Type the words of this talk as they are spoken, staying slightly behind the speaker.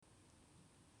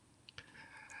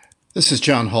This is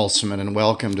John Holzman, and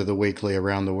welcome to the weekly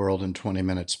Around the World in 20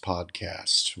 Minutes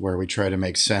podcast, where we try to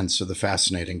make sense of the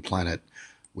fascinating planet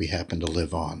we happen to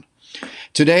live on.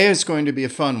 Today is going to be a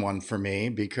fun one for me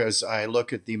because I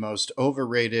look at the most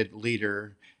overrated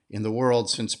leader in the world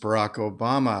since Barack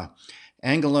Obama.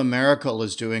 Angela Merkel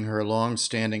is doing her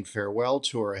long-standing farewell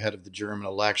tour ahead of the German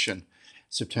election,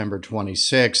 September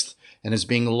 26th, and is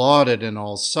being lauded on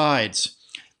all sides.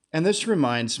 And this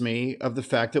reminds me of the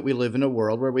fact that we live in a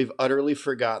world where we've utterly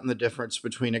forgotten the difference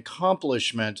between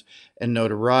accomplishment and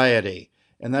notoriety.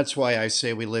 And that's why I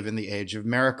say we live in the age of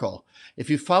miracle. If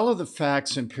you follow the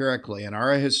facts empirically and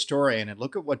are a historian and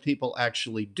look at what people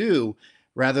actually do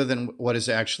rather than what is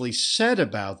actually said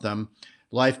about them,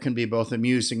 life can be both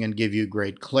amusing and give you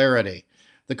great clarity.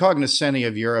 The cognoscenti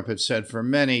of Europe have said for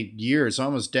many years,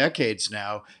 almost decades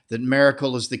now, that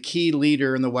Merkel is the key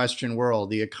leader in the Western world,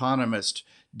 the economist,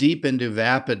 deep into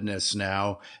vapidness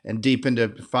now and deep into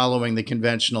following the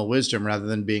conventional wisdom rather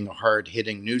than being a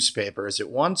hard-hitting newspaper as it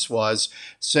once was,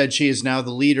 said she is now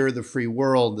the leader of the free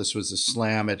world. This was a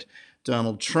slam at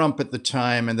Donald Trump at the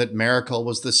time, and that Merkel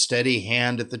was the steady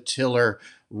hand at the tiller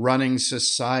running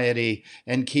society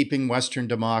and keeping Western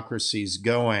democracies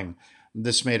going.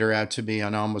 This made her out to be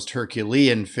an almost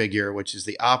Herculean figure, which is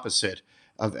the opposite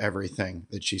of everything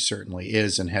that she certainly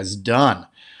is and has done.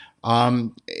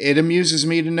 It amuses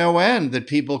me to no end that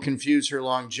people confuse her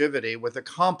longevity with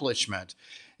accomplishment.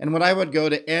 And when I would go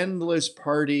to endless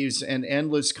parties and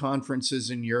endless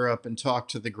conferences in Europe and talk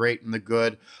to the great and the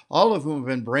good, all of whom have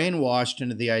been brainwashed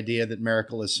into the idea that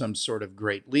Merkel is some sort of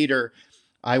great leader,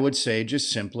 I would say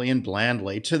just simply and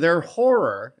blandly, to their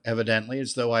horror, evidently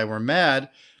as though I were mad,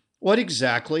 what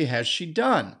exactly has she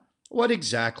done? What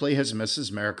exactly has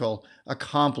Mrs. Merkel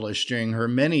accomplished during her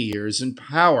many years in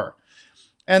power?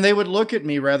 And they would look at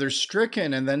me rather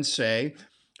stricken and then say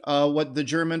what the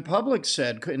German public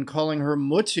said in calling her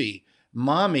Mutti,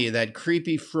 mommy, that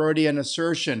creepy Freudian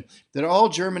assertion that all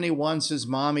Germany wants is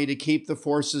mommy to keep the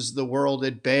forces of the world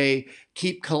at bay,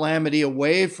 keep calamity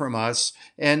away from us,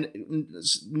 and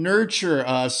nurture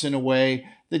us in a way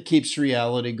that keeps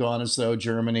reality gone, as though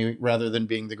Germany, rather than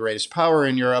being the greatest power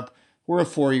in Europe, were a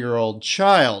 4-year-old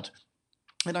child.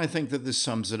 And I think that this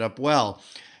sums it up well.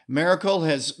 Merkel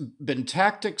has been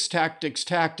tactics, tactics,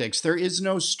 tactics. There is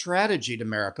no strategy to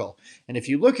Merkel. And if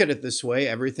you look at it this way,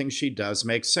 everything she does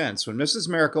makes sense. When Mrs.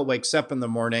 Merkel wakes up in the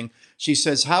morning, she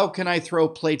says, how can I throw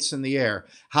plates in the air?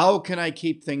 How can I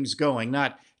keep things going?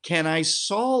 Not, can I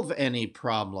solve any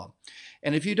problem?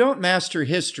 And if you don't master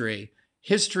history,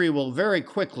 history will very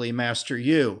quickly master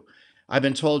you. I've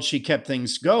been told she kept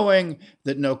things going,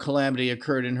 that no calamity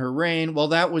occurred in her reign. Well,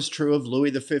 that was true of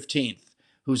Louis XV,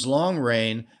 whose long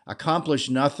reign accomplished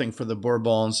nothing for the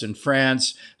Bourbons in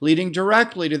France, leading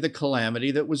directly to the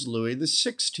calamity that was Louis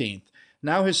XVI.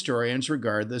 Now historians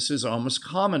regard this as almost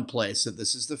commonplace, that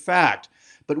this is the fact.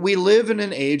 But we live in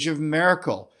an age of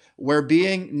Merkel, where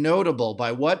being notable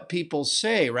by what people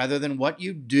say rather than what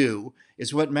you do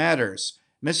is what matters.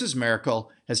 Mrs.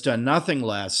 Merkel has done nothing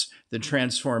less than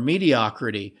transform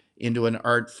mediocrity into an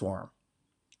art form.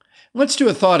 Let's do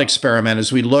a thought experiment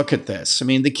as we look at this. I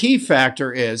mean, the key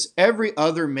factor is every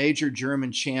other major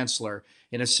German chancellor,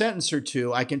 in a sentence or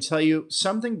two, I can tell you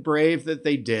something brave that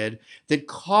they did that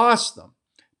cost them,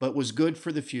 but was good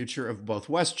for the future of both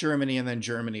West Germany and then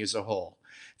Germany as a whole.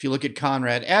 If you look at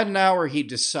Konrad Adenauer, he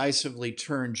decisively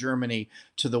turned Germany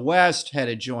to the West, had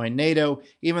it join NATO,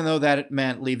 even though that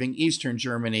meant leaving Eastern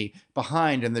Germany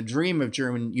behind and the dream of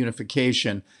German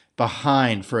unification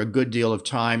behind for a good deal of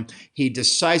time. He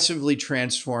decisively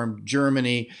transformed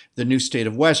Germany, the new state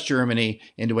of West Germany,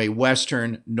 into a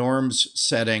Western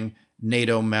norms-setting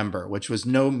NATO member, which was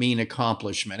no mean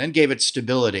accomplishment, and gave it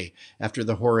stability after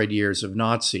the horrid years of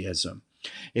Nazism.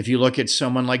 If you look at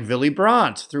someone like Willy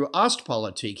Brandt, through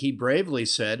Ostpolitik, he bravely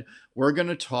said, we're going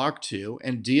to talk to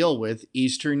and deal with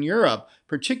Eastern Europe,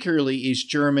 particularly East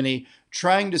Germany,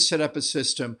 trying to set up a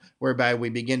system whereby we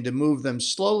begin to move them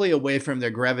slowly away from their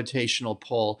gravitational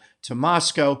pull to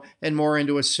Moscow and more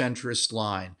into a centrist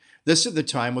line. This at the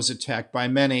time was attacked by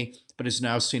many, but is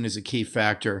now seen as a key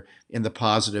factor in the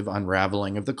positive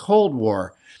unraveling of the Cold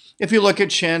War. If you look at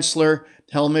Chancellor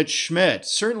Helmut Schmidt,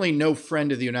 certainly no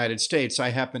friend of the United States.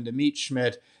 I happened to meet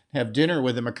Schmidt, have dinner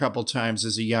with him a couple times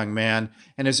as a young man,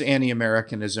 and his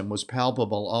anti-Americanism was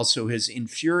palpable. Also, his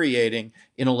infuriating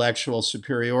intellectual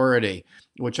superiority,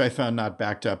 which I found not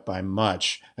backed up by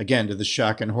much. Again, to the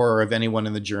shock and horror of anyone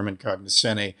in the German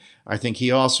cognoscenti, I think he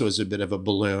also is a bit of a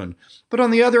balloon. But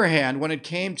on the other hand, when it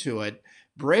came to it,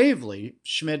 bravely,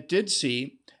 Schmidt did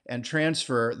see and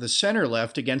transfer the center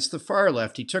left against the far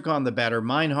left. He took on the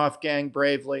Baader-Meinhof gang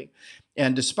bravely.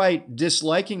 And despite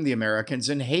disliking the Americans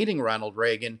and hating Ronald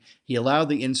Reagan, he allowed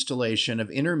the installation of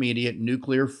intermediate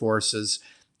nuclear forces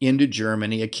into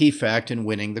Germany, a key fact in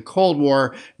winning the Cold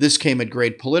War. This came at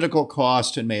great political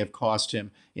cost and may have cost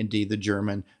him, indeed, the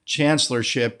German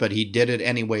chancellorship, but he did it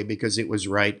anyway because it was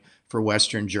right for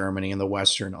Western Germany and the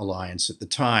Western Alliance at the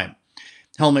time.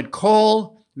 Helmut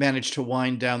Kohl managed to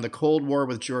wind down the Cold War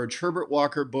with George Herbert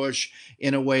Walker Bush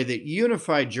in a way that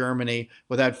unified Germany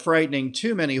without frightening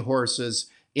too many horses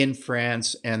in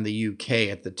France and the UK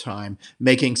at the time,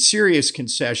 making serious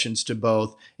concessions to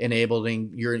both,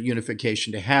 enabling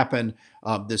unification to happen.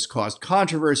 This caused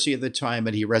controversy at the time,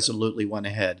 but he resolutely went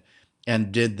ahead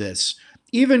and did this.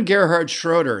 Even Gerhard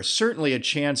Schroeder, certainly a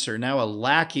chancellor, now a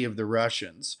lackey of the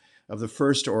Russians of the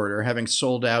First Order, having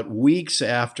sold out weeks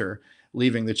after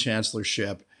leaving the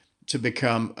chancellorship to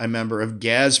become a member of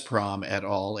Gazprom et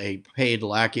al., a paid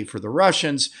lackey for the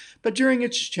Russians. But during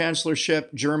its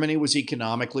chancellorship, Germany was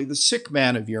economically the sick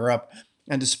man of Europe.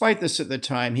 And despite this at the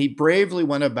time, he bravely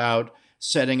went about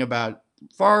setting about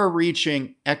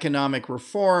far-reaching economic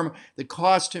reform that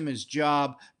cost him his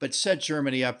job, but set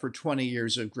Germany up for 20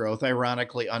 years of growth,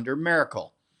 ironically under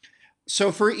Merkel.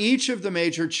 So for each of the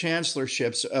major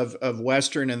chancellorships of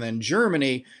Western and then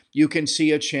Germany, you can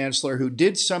see a chancellor who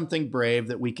did something brave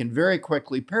that we can very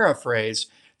quickly paraphrase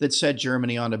that set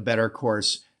Germany on a better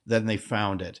course than they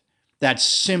found it. That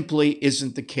simply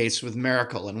isn't the case with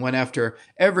Merkel. And when after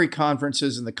every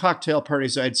conferences and the cocktail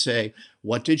parties, I'd say,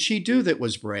 what did she do that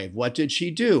was brave? What did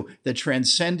she do that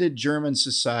transcended German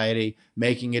society,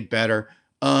 making it better?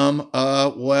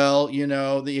 Well,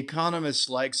 the Economist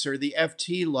likes her, the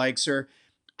FT likes her.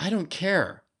 I don't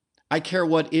care. I care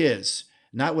what is,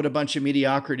 not what a bunch of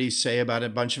mediocrities say about a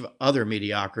bunch of other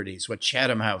mediocrities, what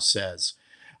Chatham House says.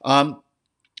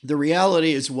 The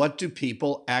reality is, what do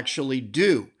people actually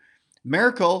do?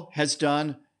 Merkel has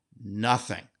done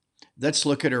nothing. Let's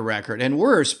look at her record. And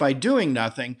worse, by doing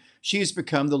nothing, she's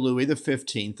become the Louis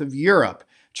XV of Europe,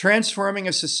 transforming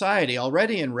a society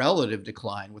already in relative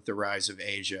decline with the rise of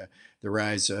Asia, the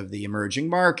rise of the emerging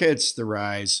markets, the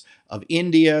rise of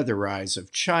India, the rise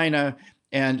of China,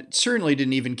 and certainly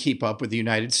didn't even keep up with the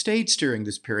United States during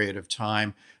this period of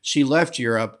time. She left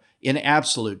Europe in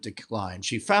absolute decline.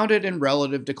 She found it in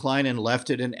relative decline and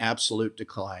left it in absolute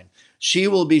decline. She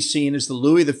will be seen as the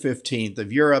Louis XV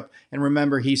of Europe. And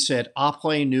remember, he said,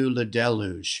 après nous le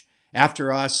déluge.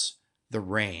 After us, the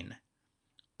rain.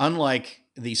 Unlike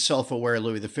the self-aware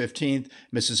Louis XV,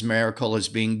 Mrs. Merkel is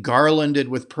being garlanded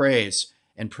with praise.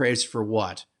 And praise for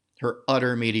what? Her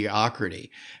utter mediocrity.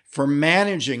 For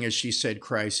managing, as she said,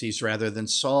 crises rather than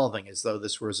solving, as though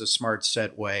this was a smart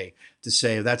set way to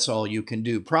say that's all you can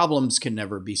do. Problems can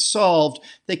never be solved.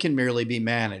 They can merely be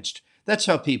managed. That's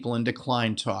how people in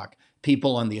decline talk.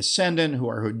 People on the ascendant who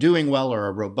are doing well or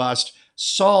are robust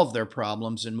solve their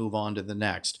problems and move on to the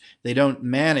next. They don't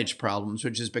manage problems,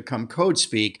 which has become code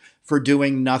speak for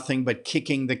doing nothing but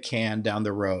kicking the can down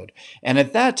the road. And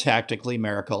at that, tactically,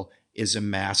 Merkel is a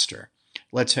master.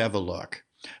 Let's have a look.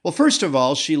 Well, first of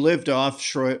all, she lived off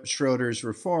Schroeder's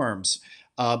reforms,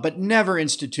 but never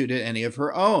instituted any of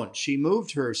her own. She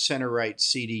moved her center-right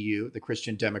CDU, the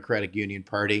Christian Democratic Union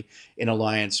Party, in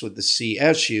alliance with the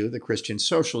CSU, the Christian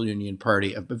Social Union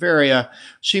Party of Bavaria.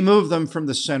 She moved them from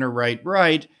the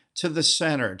center-right to the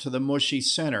center, to the mushy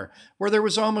center, where there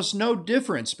was almost no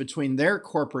difference between their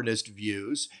corporatist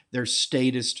views, their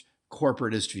statist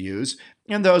corporatist views,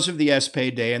 and those of the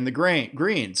SPD and the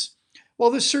Greens. Well,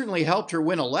 this certainly helped her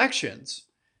win elections,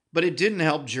 but it didn't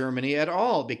help Germany at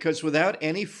all, because without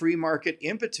any free market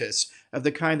impetus of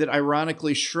the kind that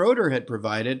ironically Schroeder had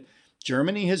provided,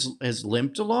 Germany has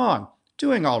limped along,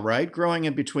 doing all right, growing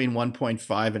in between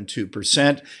 1.5 and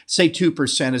 2%. Say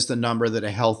 2% is the number that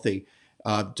a healthy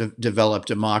developed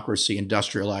democracy,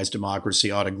 industrialized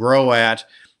democracy ought to grow at.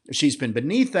 She's been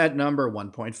beneath that number,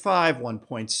 1.5,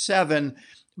 1.7,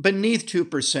 beneath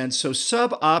 2%, so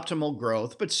suboptimal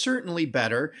growth, but certainly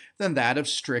better than that of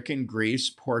stricken Greece,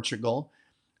 Portugal,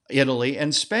 Italy,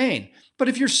 and Spain. But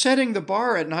if you're setting the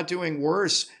bar at not doing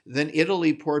worse than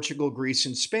Italy, Portugal, Greece,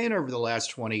 and Spain over the last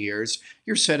 20 years,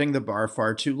 you're setting the bar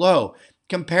far too low.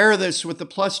 Compare this with the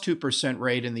plus 2%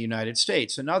 rate in the United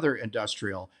States, another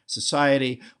industrial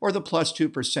society, or the plus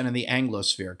 2% in the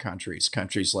Anglosphere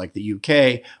countries like the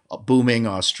UK, booming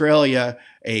Australia,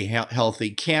 a healthy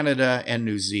Canada, and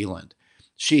New Zealand.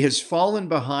 She has fallen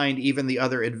behind even the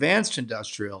other advanced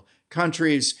industrial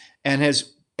countries and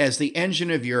has, as the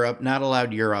engine of Europe, not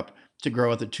allowed Europe to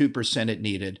grow at the 2% it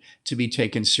needed to be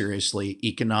taken seriously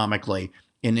economically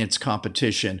in its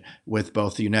competition with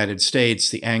both the United States,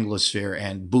 the Anglosphere,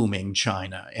 and booming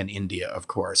China and India, of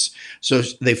course. So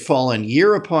they've fallen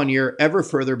year upon year, ever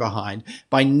further behind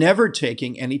by never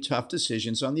taking any tough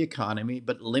decisions on the economy,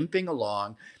 but limping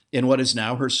along in what is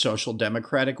now her social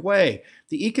democratic way.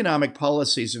 The economic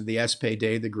policies of the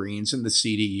SPD, the Greens, and the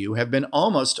CDU have been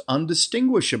almost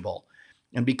undistinguishable.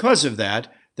 And because of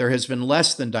that, there has been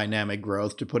less than dynamic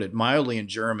growth, to put it mildly, in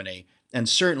Germany, and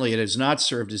certainly it has not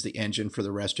served as the engine for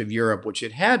the rest of Europe, which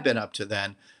it had been up to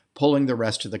then, pulling the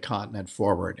rest of the continent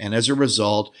forward. And as a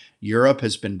result, Europe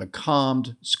has been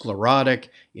becalmed, sclerotic,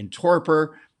 in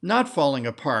torpor, not falling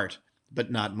apart,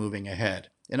 but not moving ahead.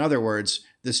 In other words,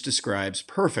 this describes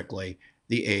perfectly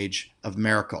the age of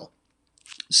Merkel.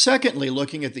 Secondly,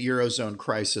 looking at the Eurozone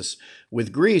crisis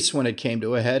with Greece when it came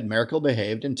to a head, Merkel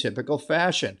behaved in typical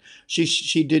fashion.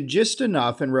 She did just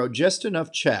enough and wrote just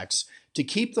enough checks to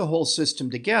keep the whole system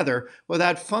together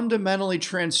without fundamentally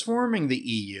transforming the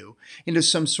EU into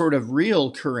some sort of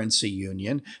real currency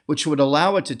union, which would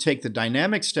allow it to take the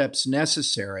dynamic steps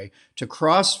necessary to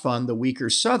cross-fund the weaker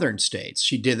southern states.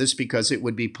 She did this because it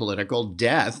would be political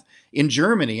death in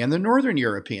Germany and the northern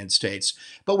European states.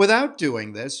 But without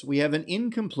doing this, we have an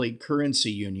incomplete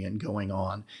currency union going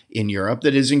on in Europe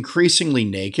that is increasingly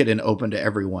naked and open to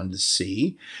everyone to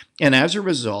see. And as a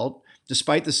result,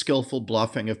 despite the skillful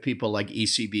bluffing of people like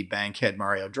ECB bank head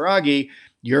Mario Draghi,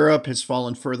 Europe has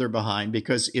fallen further behind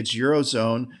because its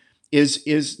Eurozone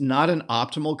is not an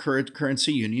optimal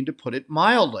currency union, to put it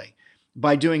mildly.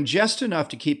 By doing just enough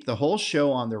to keep the whole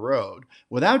show on the road,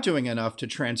 without doing enough to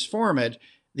transform it,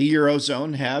 the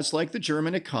Eurozone has, like the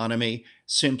German economy,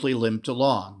 simply limped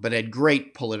along, but at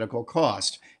great political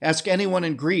cost. Ask anyone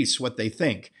in Greece what they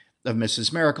think of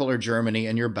Mrs. Merkel or Germany,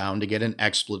 and you're bound to get an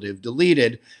expletive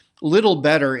deleted. Little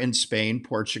better in Spain,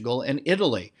 Portugal, and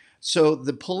Italy. So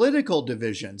the political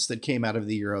divisions that came out of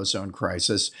the Eurozone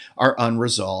crisis are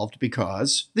unresolved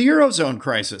because the Eurozone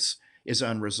crisis is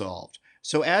unresolved.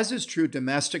 So as is true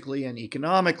domestically and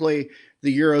economically,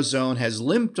 the Eurozone has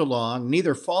limped along,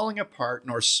 neither falling apart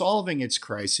nor solving its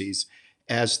crises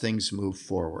as things move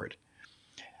forward.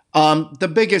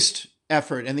 The biggest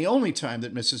effort, and the only time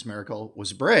that Mrs. Merkel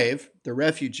was brave, the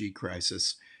refugee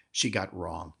crisis, she got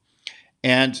wrong.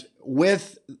 And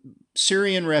with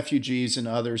Syrian refugees and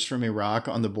others from Iraq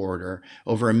on the border,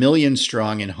 over 1 million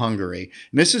strong in Hungary,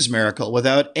 Mrs. Merkel,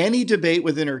 without any debate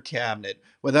within her cabinet,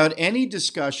 without any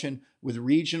discussion with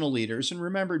regional leaders, and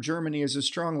remember, Germany is a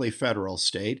strongly federal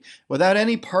state, without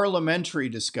any parliamentary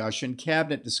discussion,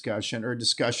 cabinet discussion, or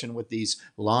discussion with these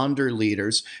Länder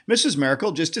leaders, Mrs.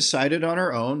 Merkel just decided on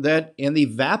her own that, in the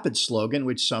vapid slogan,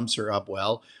 which sums her up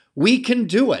well, "We can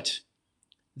do it."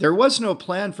 There was no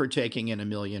plan for taking in 1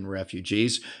 million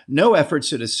refugees, no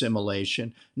efforts at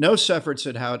assimilation, no efforts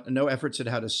at how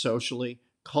to socially,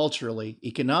 culturally,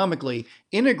 economically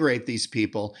integrate these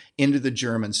people into the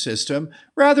German system.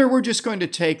 Rather, we're just going to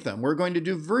take them. We're going to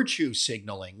do virtue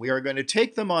signaling. We are going to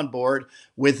take them on board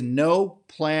with no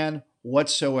plan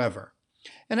whatsoever.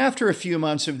 And after a few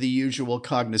months of the usual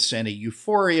cognoscenti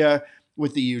euphoria,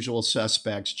 with the usual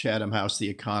suspects, Chatham House, The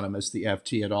Economist, the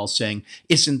FT, et al., saying,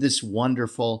 "Isn't this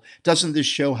wonderful? Doesn't this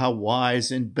show how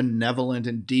wise and benevolent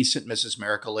and decent Mrs.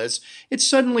 Merkel is?" It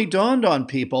suddenly dawned on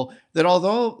people that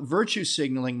although virtue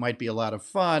signaling might be a lot of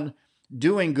fun,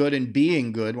 doing good and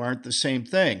being good aren't the same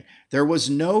thing. There was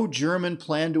no German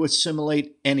plan to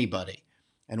assimilate anybody.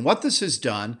 And what this has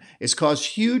done is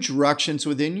caused huge ructions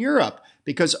within Europe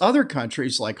because other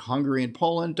countries like Hungary and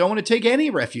Poland don't want to take any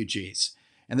refugees.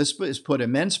 And this has put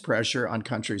immense pressure on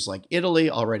countries like Italy,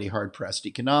 already hard-pressed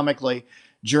economically,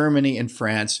 Germany and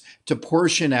France, to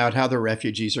portion out how the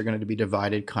refugees are going to be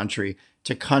divided country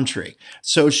to country.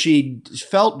 So she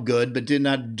felt good but did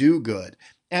not do good.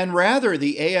 And rather,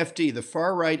 the AfD, the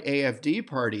far-right AfD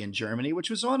party in Germany, which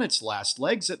was on its last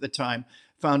legs at the time,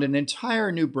 found an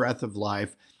entire new breath of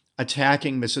life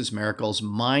attacking Mrs. Merkel's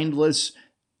mindless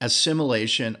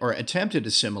assimilation or attempted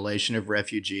assimilation of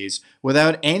refugees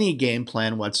without any game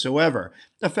plan whatsoever,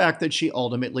 a fact that she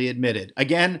ultimately admitted.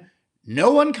 Again,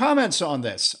 no one comments on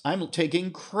this. I'm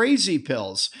taking crazy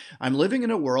pills. I'm living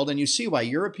in a world, and you see why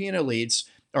European elites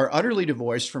are utterly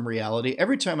divorced from reality.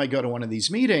 Every time I go to one of these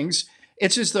meetings,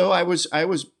 it's as though I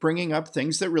was bringing up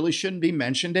things that really shouldn't be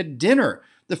mentioned at dinner.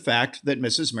 The fact that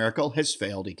Mrs. Merkel has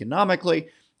failed economically,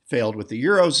 failed with the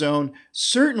Eurozone,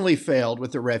 certainly failed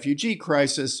with the refugee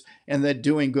crisis, and that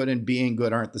doing good and being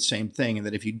good aren't the same thing, and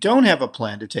that if you don't have a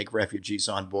plan to take refugees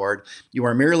on board, you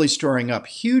are merely storing up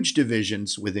huge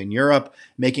divisions within Europe,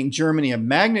 making Germany a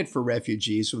magnet for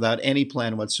refugees without any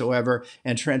plan whatsoever,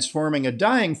 and transforming a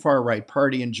dying far-right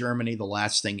party in Germany, the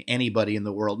last thing anybody in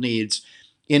the world needs,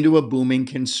 into a booming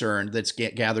concern that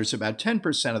gathers about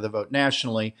 10% of the vote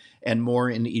nationally and more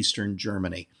in Eastern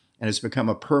Germany, and has become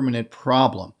a permanent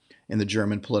problem in the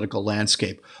German political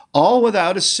landscape, all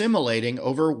without assimilating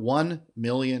over 1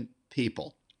 million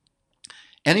people.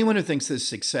 Anyone who thinks this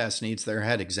success needs their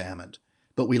head examined.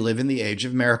 But we live in the age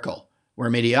of Merkel, where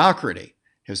mediocrity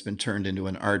has been turned into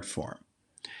an art form.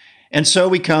 And so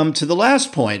we come to the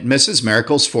last point, Mrs.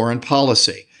 Merkel's foreign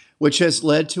policy, which has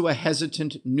led to a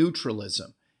hesitant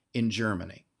neutralism in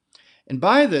Germany. And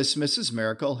by this, Mrs.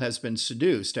 Merkel has been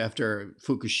seduced. After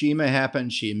Fukushima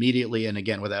happened, she immediately, and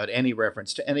again without any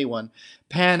reference to anyone,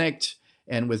 panicked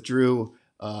and withdrew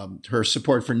her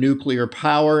support for nuclear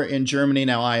power in Germany.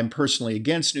 Now, I am personally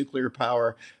against nuclear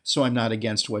power, so I'm not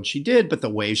against what she did, but the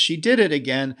way she did it,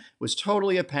 again, was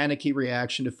totally a panicky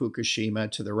reaction to Fukushima,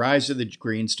 to the rise of the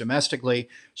Greens domestically.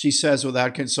 She says,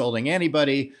 without consulting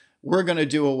anybody, we're going to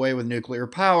do away with nuclear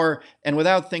power, and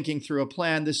without thinking through a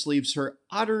plan, this leaves her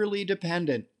utterly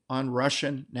dependent on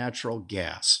Russian natural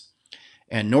gas.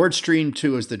 And Nord Stream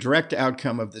 2 is the direct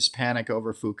outcome of this panic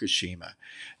over Fukushima.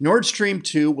 Nord Stream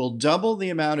 2 will double the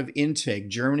amount of intake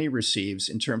Germany receives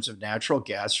in terms of natural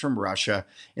gas from Russia,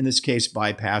 in this case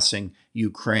bypassing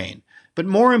Ukraine. But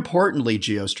more importantly,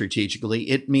 geostrategically,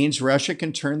 it means Russia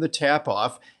can turn the tap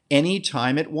off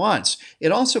anytime it wants.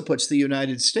 It also puts the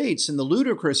United States in the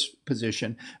ludicrous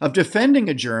position of defending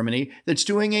a Germany that's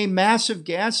doing a massive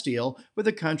gas deal with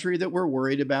a country that we're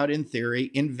worried about, in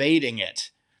theory, invading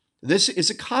it. This is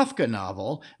a Kafka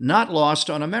novel, not lost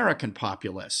on American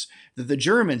populace, that the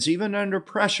Germans, even under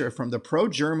pressure from the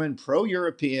pro-German,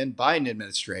 pro-European Biden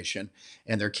administration,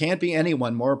 and there can't be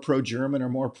anyone more pro-German or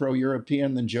more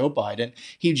pro-European than Joe Biden,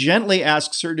 he gently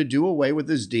asks her to do away with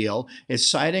this deal, as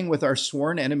siding with our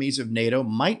sworn enemies of NATO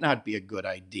might not be a good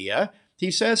idea. He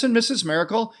says, and Mrs.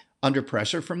 Merkel, under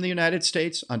pressure from the United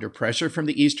States, under pressure from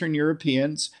the Eastern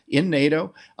Europeans in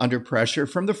NATO, under pressure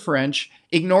from the French,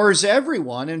 ignores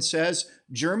everyone and says,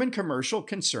 German commercial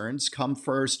concerns come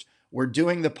first. We're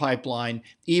doing the pipeline,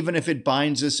 even if it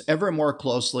binds us ever more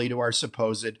closely to our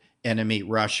supposed enemy,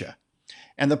 Russia.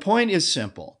 And the point is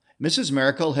simple. Mrs.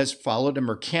 Merkel has followed a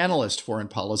mercantilist foreign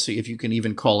policy, if you can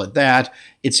even call it that.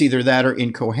 It's either that or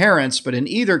incoherence, but in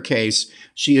either case,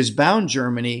 she has bound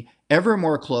Germany ever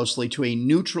more closely to a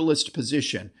neutralist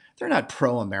position. They're not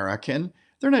pro-American.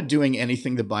 They're not doing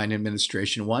anything the Biden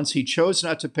administration wants. He chose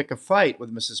not to pick a fight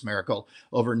with Mrs. Merkel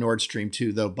over Nord Stream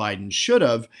 2, though Biden should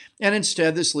have. And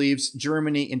instead, this leaves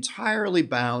Germany entirely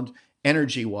bound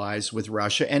energy-wise with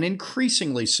Russia, and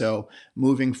increasingly so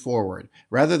moving forward.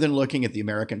 Rather than looking at the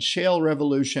American shale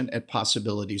revolution, at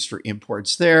possibilities for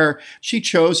imports there, she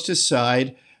chose to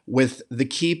side with the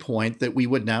key point that we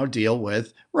would now deal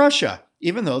with Russia,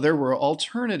 even though there were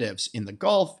alternatives in the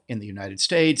Gulf, in the United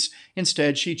States.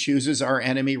 Instead, she chooses our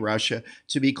enemy, Russia,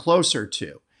 to be closer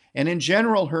to. And in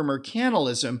general, her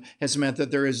mercantilism has meant that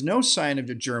there is no sign of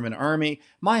the German army.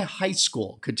 My high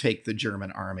school could take the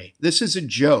German army. This is a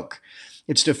joke.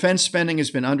 Its defense spending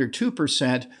has been under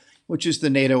 2%, which is the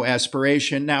NATO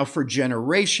aspiration. Now, for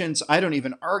generations, I don't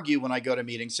even argue when I go to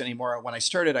meetings anymore. When I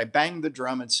started, I banged the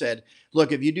drum and said,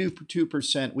 look, if you do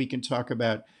 2%, we can talk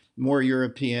about more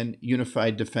European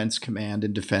unified defense command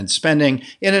and defense spending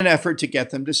in an effort to get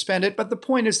them to spend it. But the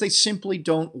point is they simply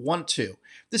don't want to.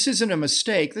 This isn't a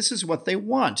mistake. This is what they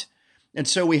want. And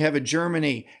so we have a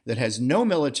Germany that has no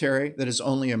military, that is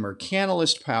only a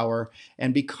mercantilist power.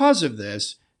 And because of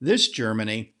this, this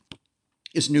Germany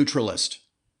is neutralist.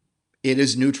 It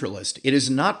is neutralist. It is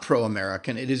not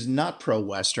pro-American. It is not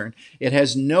pro-Western. It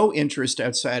has no interest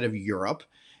outside of Europe,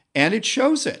 and it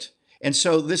shows it. And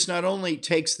so this not only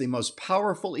takes the most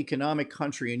powerful economic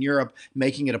country in Europe,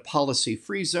 making it a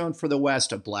policy-free zone for the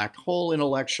West, a black hole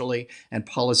intellectually and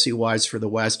policy-wise for the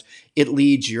West, it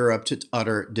leads Europe to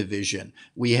utter division.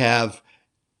 We have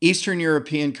Eastern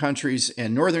European countries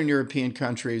and Northern European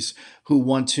countries who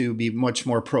want to be much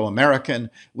more pro-American.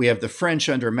 We have the French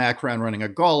under Macron running a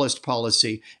Gaullist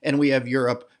policy, and we have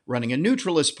Europe running a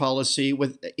neutralist policy,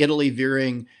 with Italy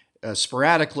veering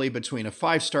sporadically between a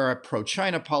five-star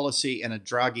pro-China policy and a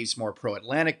Draghi's more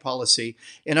pro-Atlantic policy.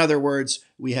 In other words,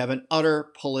 we have an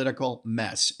utter political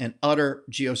mess, an utter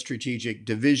geostrategic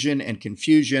division and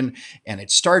confusion, and it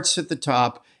starts at the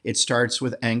top. It starts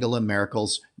with Angela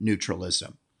Merkel's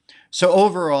neutralism. So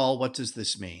overall, what does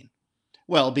this mean?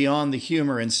 Well, beyond the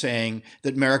humor in saying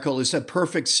that Merkel is a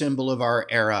perfect symbol of our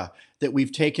era, that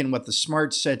we've taken what the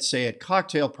smart set say at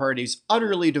cocktail parties,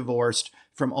 utterly divorced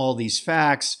from all these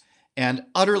facts, and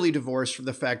utterly divorced from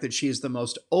the fact that she is the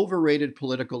most overrated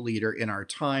political leader in our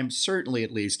time, certainly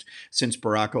at least since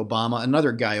Barack Obama,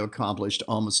 another guy who accomplished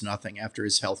almost nothing after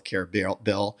his health care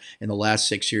bill in the last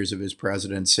 6 years of his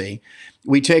presidency.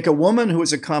 We take a woman who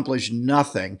has accomplished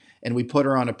nothing and we put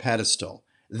her on a pedestal.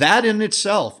 That in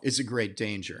itself is a great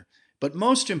danger. But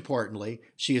most importantly,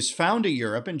 she has found a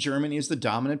Europe, and Germany is the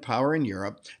dominant power in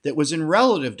Europe, that was in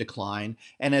relative decline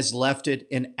and has left it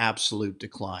in absolute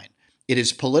decline. It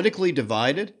is politically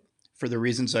divided for the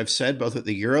reasons I've said, both at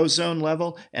the Eurozone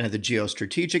level and at the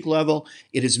geostrategic level.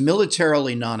 It is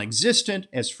militarily non-existent,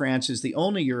 as France is the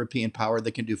only European power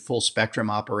that can do full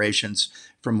spectrum operations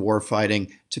from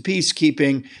warfighting to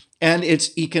peacekeeping, and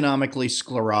it's economically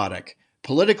sclerotic.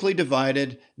 Politically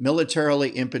divided, militarily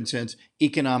impotent,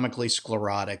 economically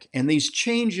sclerotic. And these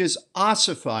changes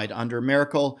ossified under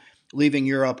Merkel, leaving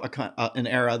Europe an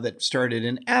era that started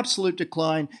in absolute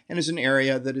decline and is an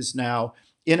area that is now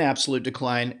in absolute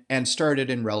decline and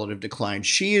started in relative decline.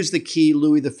 She is the key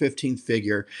Louis XV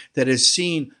figure that has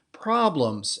seen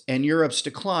problems and Europe's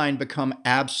decline become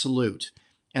absolute.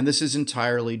 And this is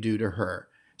entirely due to her.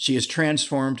 She has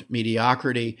transformed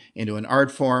mediocrity into an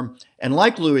art form, and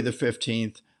like Louis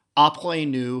XV, après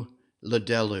nous le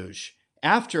déluge.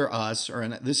 After us, or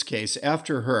in this case,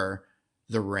 after her,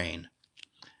 the rain.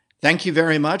 Thank you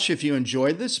very much. If you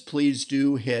enjoyed this, please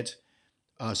do hit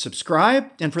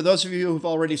subscribe. And for those of you who've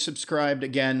already subscribed,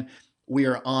 again, we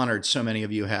are honored so many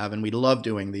of you have, and we love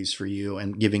doing these for you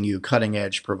and giving you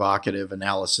cutting-edge, provocative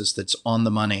analysis that's on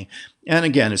the money. And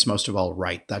again, it's most of all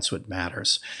right. That's what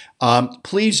matters.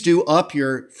 Please do up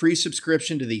your free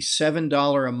subscription to the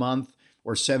 $7 a month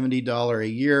or $70 a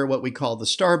year, what we call the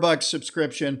Starbucks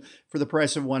subscription. For the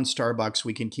price of one Starbucks,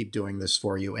 we can keep doing this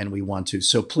for you, and we want to.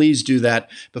 So please do that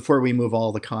before we move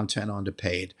all the content onto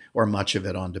paid, or much of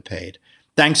it onto paid.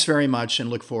 Thanks very much, and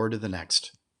look forward to the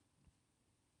next.